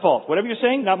not my fault. Whatever you're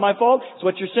saying, not my fault. It's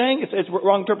what you're saying. It's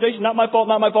wrong interpretation. Not my fault,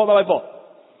 not my fault, not my fault.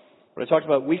 What I talked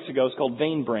about weeks ago is called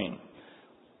vain brain.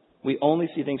 We only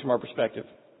see things from our perspective.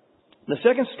 The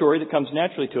second story that comes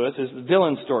naturally to us is the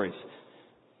villain stories.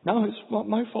 No, it's not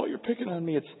my fault you're picking on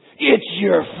me. It's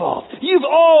your fault. You've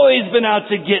always been out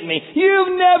to get me.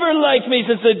 You've never liked me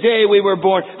since the day we were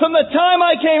born. From the time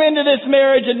I came into this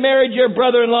marriage and married your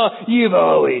brother-in-law, you've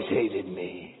always hated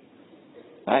me.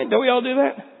 Right? Don't we all do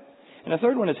that? And the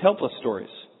third one is helpless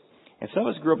stories. And some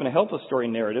of us grew up in a helpless story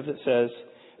narrative that says,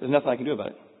 there's nothing I can do about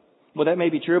it. Well, that may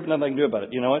be true, but nothing I can do about it.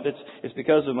 You know what? It's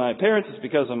because of my parents. It's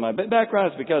because of my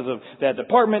background. It's because of that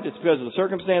department. It's because of the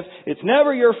circumstance. It's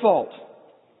never your fault.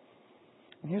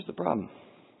 And here's the problem.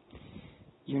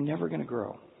 You're never going to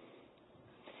grow.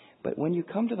 But when you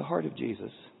come to the heart of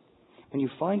Jesus, when you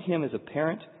find Him as a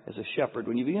parent, as a shepherd,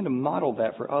 when you begin to model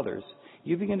that for others,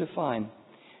 you begin to find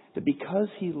that because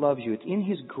He loves you, it's in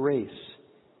His grace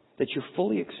that you're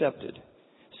fully accepted,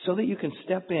 so that you can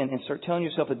step in and start telling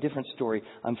yourself a different story.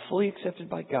 I'm fully accepted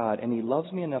by God, and He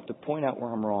loves me enough to point out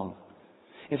where I'm wrong.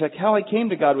 In fact, how I came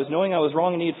to God was knowing I was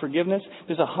wrong and needed forgiveness.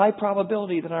 There's a high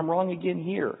probability that I'm wrong again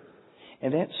here.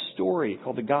 And that story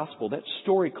called the gospel, that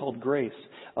story called grace,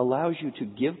 allows you to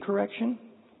give correction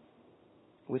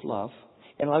with love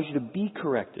and allows you to be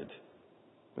corrected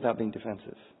without being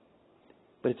defensive.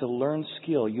 But it's a learned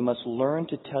skill. You must learn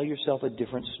to tell yourself a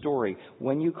different story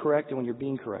when you correct and when you're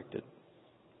being corrected.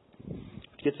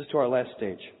 Which gets us to our last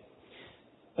stage.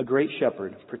 A great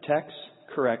shepherd protects,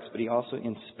 corrects, but he also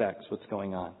inspects what's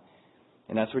going on.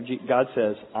 And that's where God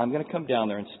says, I'm going to come down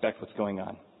there and inspect what's going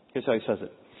on. Here's how He says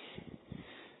it.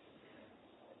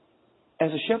 As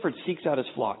a shepherd seeks out his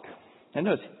flock. And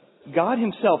notice, God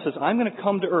Himself says, I'm going to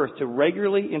come to earth to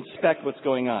regularly inspect what's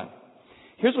going on.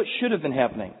 Here's what should have been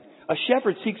happening. A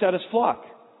shepherd seeks out his flock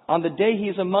on the day he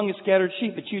is among his scattered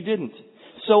sheep, but you didn't.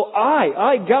 So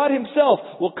I, God Himself,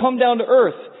 will come down to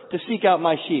earth to seek out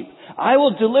my sheep. I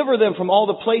will deliver them from all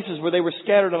the places where they were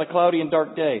scattered on a cloudy and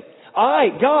dark day. I,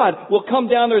 God, will come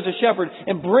down there as a shepherd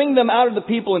and bring them out of the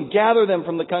people and gather them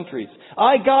from the countries.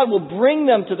 I, God, will bring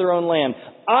them to their own land.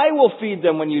 I will feed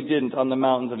them when you didn't on the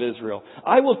mountains of Israel.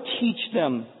 I will teach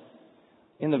them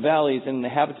in the valleys and in the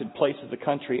habited places of the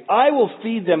country. I will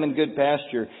feed them in good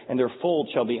pasture, and their fold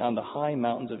shall be on the high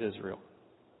mountains of Israel.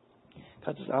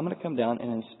 God says, I'm going to come down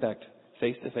and inspect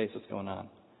face to face what's going on.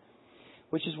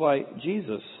 Which is why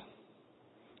Jesus,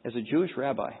 as a Jewish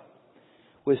rabbi,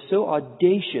 was so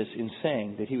audacious in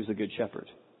saying that He was a good shepherd.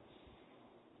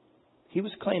 He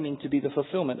was claiming to be the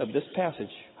fulfillment of this passage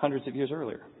hundreds of years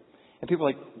earlier. And people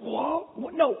are like,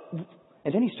 what? No.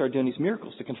 And then He started doing these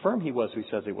miracles to confirm He was who He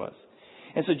says He was.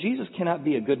 And so Jesus cannot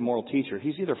be a good moral teacher.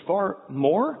 He's either far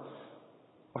more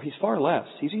or He's far less.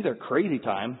 He's either crazy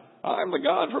time, I'm the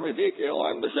God from Ezekiel,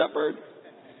 I'm the shepherd.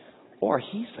 Or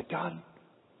He's the God,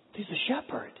 He's the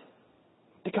shepherd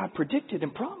that God predicted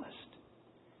and promised.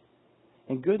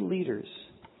 And good leaders,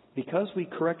 because we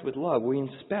correct with love, we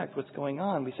inspect what's going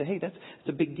on. We say, hey, that's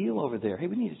a big deal over there. Hey,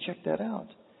 we need to check that out.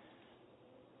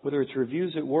 Whether it's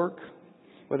reviews at work,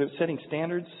 whether it's setting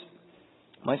standards.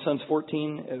 My son's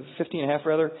 15 and a half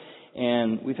rather,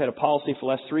 and we've had a policy for the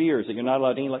last 3 years that you're not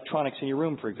allowed any electronics in your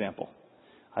room, for example.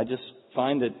 I just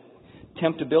find that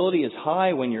temptability is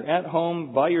high when you're at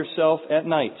home by yourself at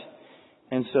night.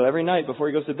 And so every night before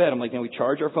he goes to bed, I'm like, we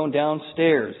charge our phone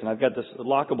downstairs. And I've got this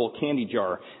lockable candy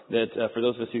jar that, for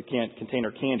those of us who can't contain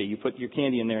our candy, you put your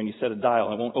candy in there and you set a dial.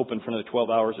 And it won't open for another 12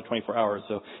 hours or 24 hours.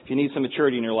 So if you need some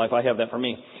maturity in your life, I have that for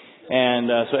me.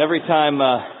 And so every time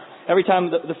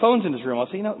the phone's in his room, I'll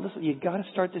say, listen, you got to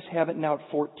start this habit now at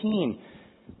 14.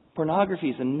 Pornography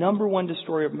is the number one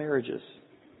destroyer of marriages.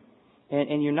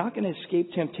 And you're not going to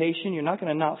escape temptation. You're not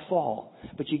going to not fall.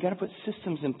 But you got to put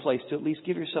systems in place to at least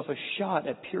give yourself a shot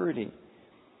at purity.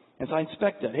 And so I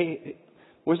inspect that. Hey,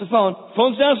 where's the phone?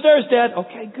 Phone's downstairs, Dad.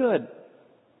 Okay, good.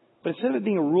 But instead of it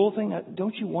being a rule thing,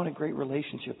 don't you want a great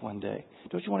relationship one day?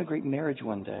 Don't you want a great marriage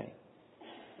one day?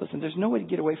 Listen, there's no way to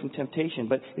get away from temptation.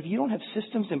 But if you don't have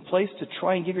systems in place to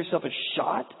try and give yourself a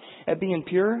shot at being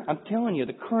pure, I'm telling you,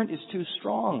 the current is too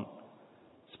strong.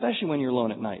 Especially when you're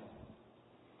alone at night.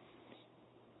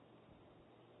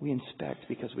 We inspect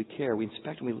because we care. We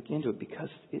inspect and we look into it because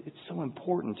it's so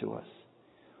important to us.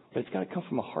 But it's got to come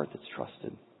from a heart that's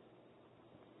trusted.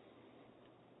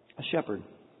 A shepherd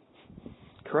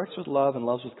corrects with love and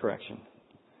loves with correction.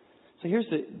 So here's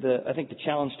I think the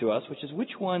challenge to us, which is which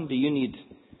one do you need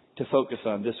to focus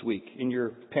on this week in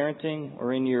your parenting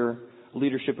or in your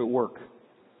leadership at work?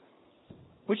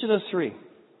 Which of those three?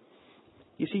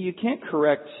 You see, you can't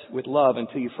correct with love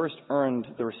until you first earned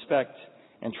the respect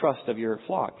and trust of your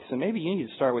flock. So maybe you need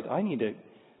to start with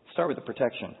the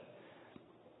protection.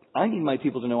 I need my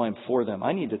people to know I'm for them.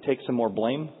 I need to take some more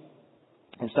blame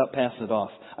and stop passing it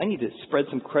off. I need to spread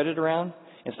some credit around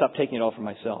and stop taking it all for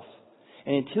myself.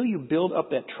 And until you build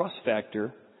up that trust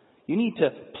factor, you need to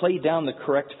play down the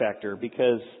correct factor,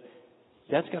 because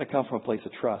that's got to come from a place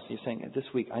of trust. You're saying, this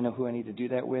week, I know who I need to do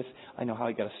that with. I know how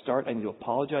I got to start. I need to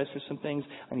apologize for some things.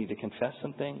 I need to confess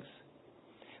some things.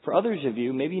 For others of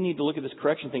you, maybe you need to look at this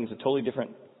correction thing as a totally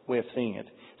different way of seeing it.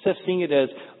 Instead of seeing it as,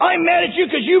 I'm mad at you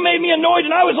because you made me annoyed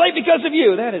and I was late because of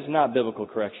you. That is not biblical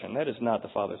correction. That is not the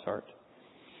Father's heart.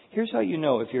 Here's how you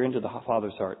know if you're into the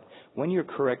Father's heart. When you're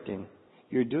correcting,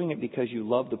 you're doing it because you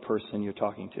love the person you're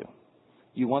talking to.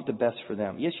 You want the best for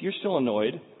them. Yes, you're still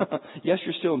annoyed. Yes,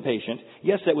 you're still impatient.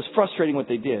 Yes, that was frustrating what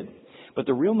they did. But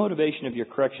the real motivation of your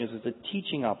corrections is a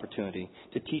teaching opportunity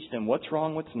to teach them what's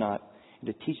wrong, what's not, and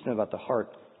to teach them about the heart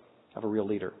of a real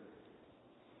leader.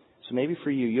 So maybe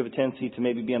for you, you have a tendency to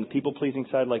maybe be on the people-pleasing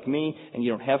side like me, and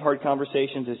you don't have hard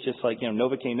conversations. It's just like,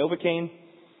 Novocaine.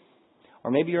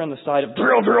 Or maybe you're on the side of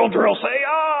drill, say,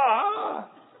 ah!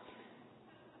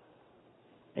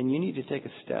 And you need to take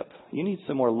a step. You need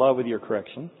some more love with your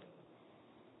correction.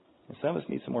 And some of us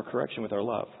need some more correction with our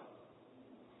love.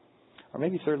 Or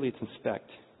maybe thirdly, it's inspect.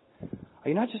 Are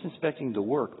you not just inspecting the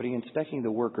work, but are you inspecting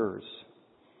the workers?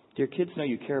 Do your kids know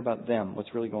you care about them,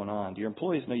 what's really going on? Do your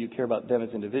employees know you care about them as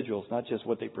individuals, not just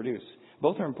what they produce?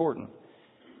 Both are important.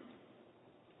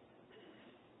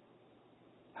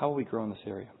 How will we grow in this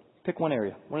area? Pick one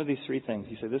area, one of these three things.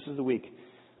 You say, this is the week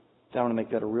that I want to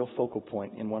make that a real focal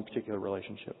point in one particular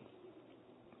relationship.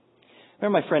 I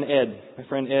remember my friend Ed. My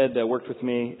friend Ed worked with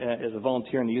me as a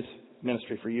volunteer in the youth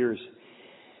ministry for years.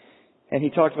 And he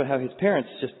talked about how his parents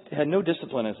just had no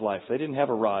discipline in his life. They didn't have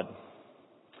a rod.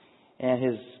 And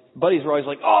his buddies were always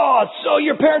like, oh, so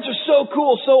your parents are so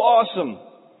cool, so awesome.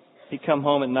 He'd come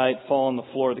home at night, fall on the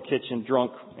floor of the kitchen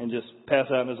drunk, and just pass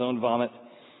out in his own vomit.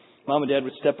 Mom and Dad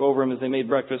would step over him as they made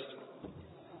breakfast.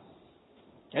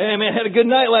 Hey, man, had a good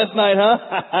night last night,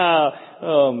 huh?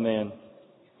 Oh, man.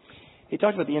 He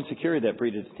talked about the insecurity that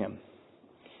breeded in him.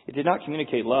 It did not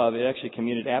communicate love. It actually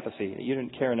communicated apathy. You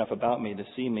didn't care enough about me to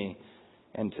see me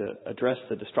and to address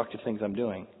the destructive things I'm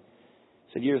doing.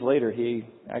 He said years later, he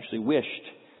actually wished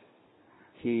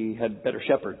he had better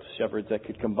shepherds that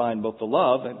could combine both the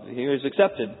love, and he was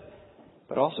accepted,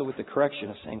 but also with the correction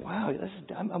of saying, wow,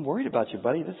 I'm worried about you,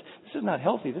 buddy. This is not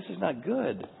healthy. This is not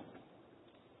good.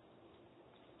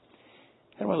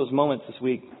 I had one of those moments this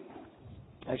week.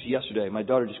 Actually, yesterday, my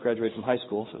daughter just graduated from high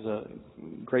school, so it was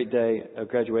a great day of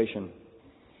graduation.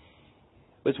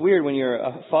 But it's weird when you're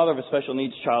a father of a special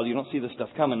needs child, you don't see this stuff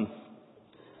coming.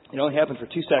 It only happens for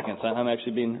 2 seconds. I'm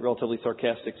actually being relatively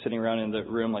sarcastic, sitting around in the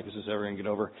room like this is ever going to get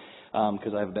over,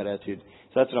 because I have a bad attitude.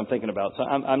 So that's what I'm thinking about. So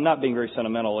I'm not being very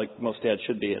sentimental like most dads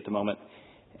should be at the moment.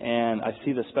 And I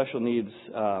see the special needs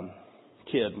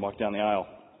kid walk down the aisle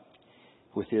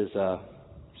with his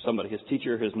his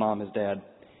teacher, his mom, his dad.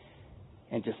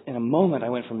 And just in a moment, I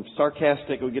went from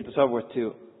sarcastic, we get this over with,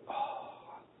 to,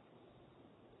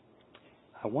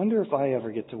 I wonder if I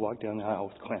ever get to walk down the aisle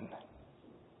with Quinn.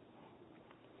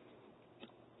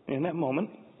 In that moment,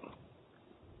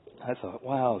 I thought,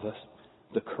 wow,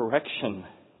 the correction,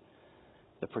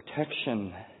 the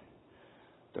protection,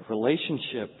 the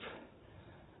relationship,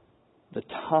 the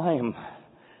time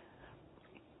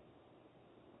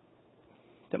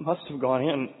that must have gone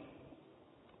in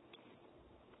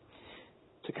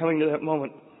to coming to that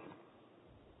moment.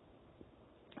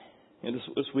 And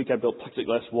this week I built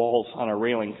plexiglass walls on our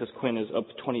railing because Quinn is up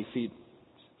 20 feet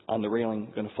on the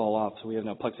railing, going to fall off. So we have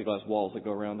now plexiglass walls that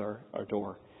go around our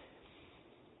door.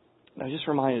 And I was just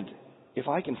reminded, if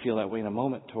I can feel that way in a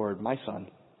moment toward my son,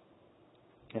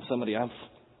 and somebody I'm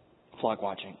flock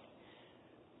watching,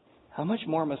 how much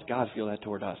more must God feel that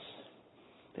toward us?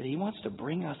 That He wants to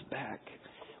bring us back.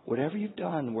 Whatever you've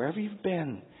done, wherever you've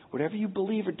been, whatever you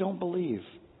believe or don't believe,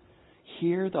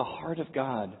 hear the heart of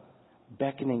God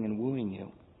beckoning and wooing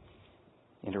you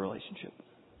into relationship.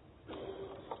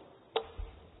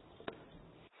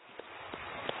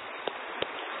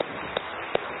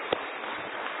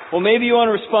 Well, maybe you want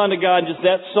to respond to God, and just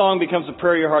that song becomes a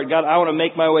prayer of your heart. God, I want to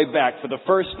make my way back. For the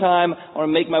first time, I want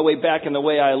to make my way back in the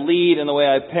way I lead, in the way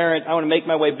I parent. I want to make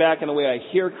my way back in the way I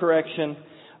hear correction.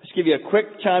 I'll just give you a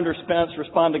quick time to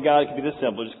respond to God. It can be this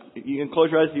simple. You can close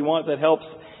your eyes if you want. That helps.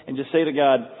 And just say to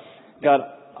God, God,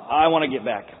 I want to get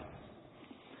back.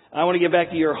 I want to get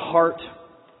back to your heart.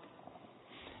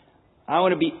 I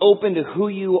want to be open to who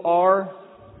you are,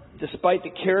 despite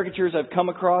the caricatures I've come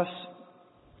across.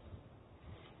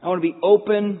 I want to be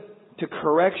open to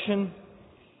correction.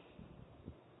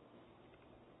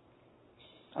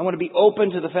 I want to be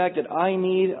open to the fact that I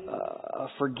need a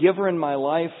forgiver in my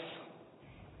life.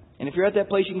 And if you're at that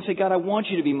place, you can say, God, I want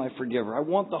you to be my forgiver. I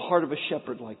want the heart of a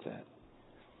shepherd like that.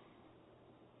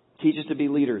 Teach us to be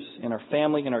leaders in our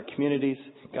family, in our communities,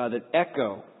 God, that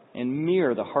echo and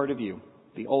mirror the heart of you,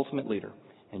 the ultimate leader.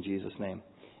 In Jesus' name,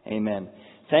 amen.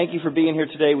 Thank you for being here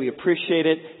today. We appreciate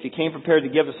it. If you came prepared to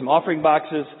give us some offering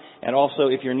boxes, and also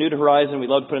if you're new to Horizon, we'd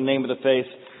love to put a name with a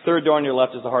face. Third door on your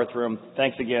left is the Hearth Room.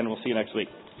 Thanks again. We'll see you next week.